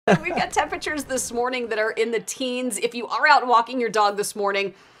We've got temperatures this morning that are in the teens. If you are out walking your dog this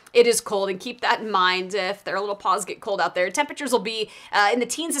morning, it is cold, and keep that in mind if their little paws get cold out there. Temperatures will be in the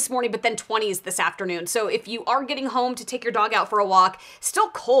teens this morning, but then 20s this afternoon. So if you are getting home to take your dog out for a walk, still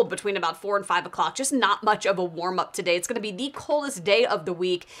cold between about 4 and 5 o'clock. Just not much of a warm up today. It's going to be the coldest day of the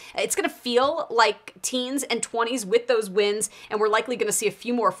week. It's going to feel like teens and 20s with those winds, and we're likely going to see a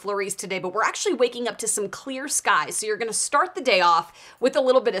few more flurries today, but we're actually waking up to some clear skies. So you're going to start the day off with a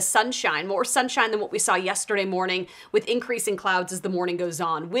little bit of sunshine, more sunshine than what we saw yesterday morning, with increasing clouds as the morning goes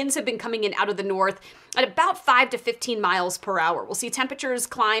on. Winds have been coming in out of the north at about 5 to 15 miles per hour. We'll see temperatures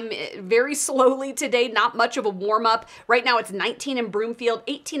climb very slowly today, not much of a warm up. Right now it's 19 in Broomfield,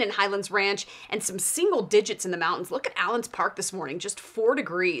 18 in Highlands Ranch, and some single digits in the mountains. Look at Allen's Park this morning, just 4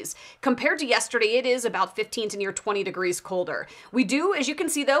 degrees. Compared to yesterday, it is about 15 to near 20 degrees colder. We do, as you can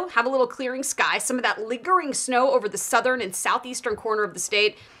see though, have a little clearing sky, some of that lingering snow over the southern and southeastern corner of the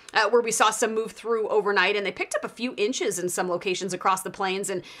state. Where we saw some move through overnight, and they picked up a few inches in some locations across the plains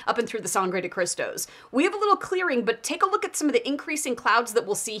and up and through the Sangre de Cristos. We have a little clearing, but take a look at some of the increasing clouds that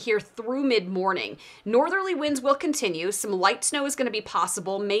we'll see here through mid-morning. Northerly winds will continue. Some light snow is going to be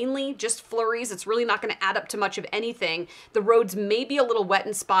possible, mainly just flurries. It's really not going to add up to much of anything. The roads may be a little wet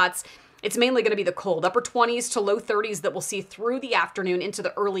in spots. It's mainly going to be the cold, upper 20s to low 30s that we'll see through the afternoon into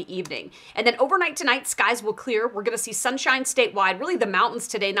the early evening. And then overnight tonight, skies will clear. We're going to see sunshine statewide. Really, the mountains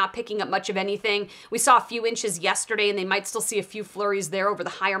today not picking up much of anything. We saw a few inches yesterday, and they might still see a few flurries there over the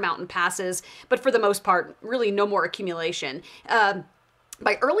higher mountain passes. But for the most part, really no more accumulation.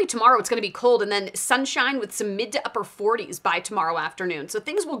 By early tomorrow, it's going to be cold, and then sunshine with some mid to upper 40s by tomorrow afternoon. So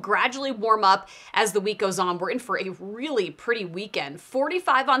things will gradually warm up as the week goes on. We're in for a really pretty weekend.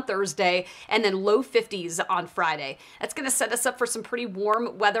 45 on Thursday, and then low 50s on Friday. That's going to set us up for some pretty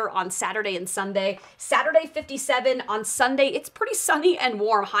warm weather on Saturday and Sunday. Saturday, 57. On Sunday, it's pretty sunny and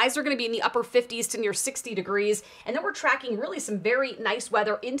warm. Highs are going to be in the upper 50s to near 60 degrees. And then we're tracking really some very nice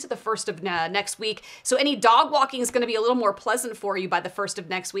weather into the first of next week. So any dog walking is going to be a little more pleasant for you by the first of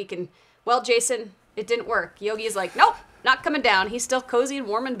next week. And well, Jason, it didn't work. Yogi is like, nope, not coming down. He's still cozy and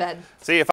warm in bed. See, if